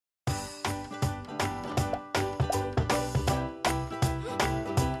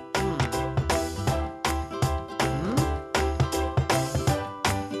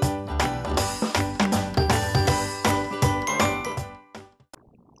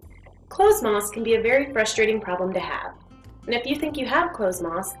Clothes moths can be a very frustrating problem to have. And if you think you have clothes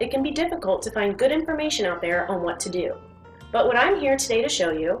moths, it can be difficult to find good information out there on what to do. But what I'm here today to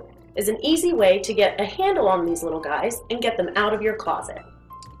show you is an easy way to get a handle on these little guys and get them out of your closet.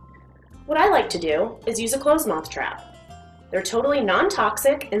 What I like to do is use a clothes moth trap. They're totally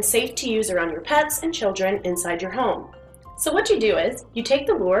non-toxic and safe to use around your pets and children inside your home. So what you do is, you take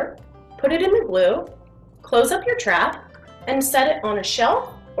the lure, put it in the glue, close up your trap, and set it on a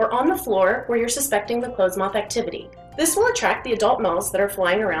shelf or on the floor where you're suspecting the clothes moth activity. This will attract the adult moths that are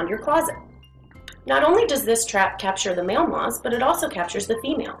flying around your closet. Not only does this trap capture the male moths, but it also captures the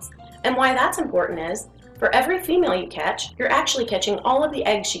females. And why that's important is, for every female you catch, you're actually catching all of the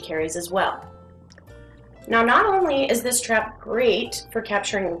eggs she carries as well. Now, not only is this trap great for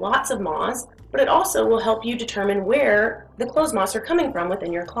capturing lots of moths, but it also will help you determine where the clothes moths are coming from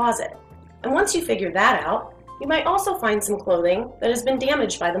within your closet. And once you figure that out, you might also find some clothing that has been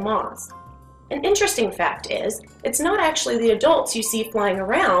damaged by the moths. An interesting fact is, it's not actually the adults you see flying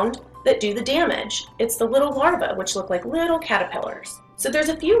around that do the damage. It's the little larvae, which look like little caterpillars. So there's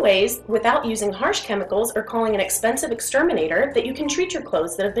a few ways, without using harsh chemicals or calling an expensive exterminator, that you can treat your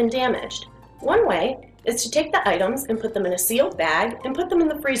clothes that have been damaged. One way is to take the items and put them in a sealed bag and put them in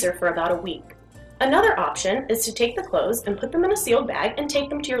the freezer for about a week. Another option is to take the clothes and put them in a sealed bag and take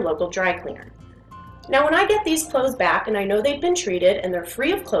them to your local dry cleaner. Now, when I get these clothes back and I know they've been treated and they're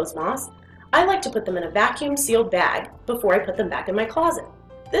free of clothes moths, I like to put them in a vacuum sealed bag before I put them back in my closet.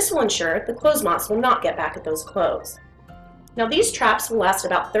 This will ensure the clothes moths will not get back at those clothes. Now, these traps will last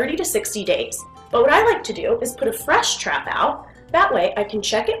about 30 to 60 days, but what I like to do is put a fresh trap out. That way I can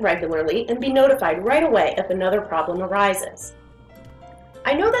check it regularly and be notified right away if another problem arises.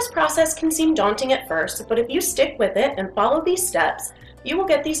 I know this process can seem daunting at first, but if you stick with it and follow these steps, you will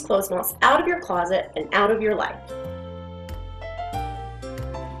get these clothes moths out of your closet and out of your life.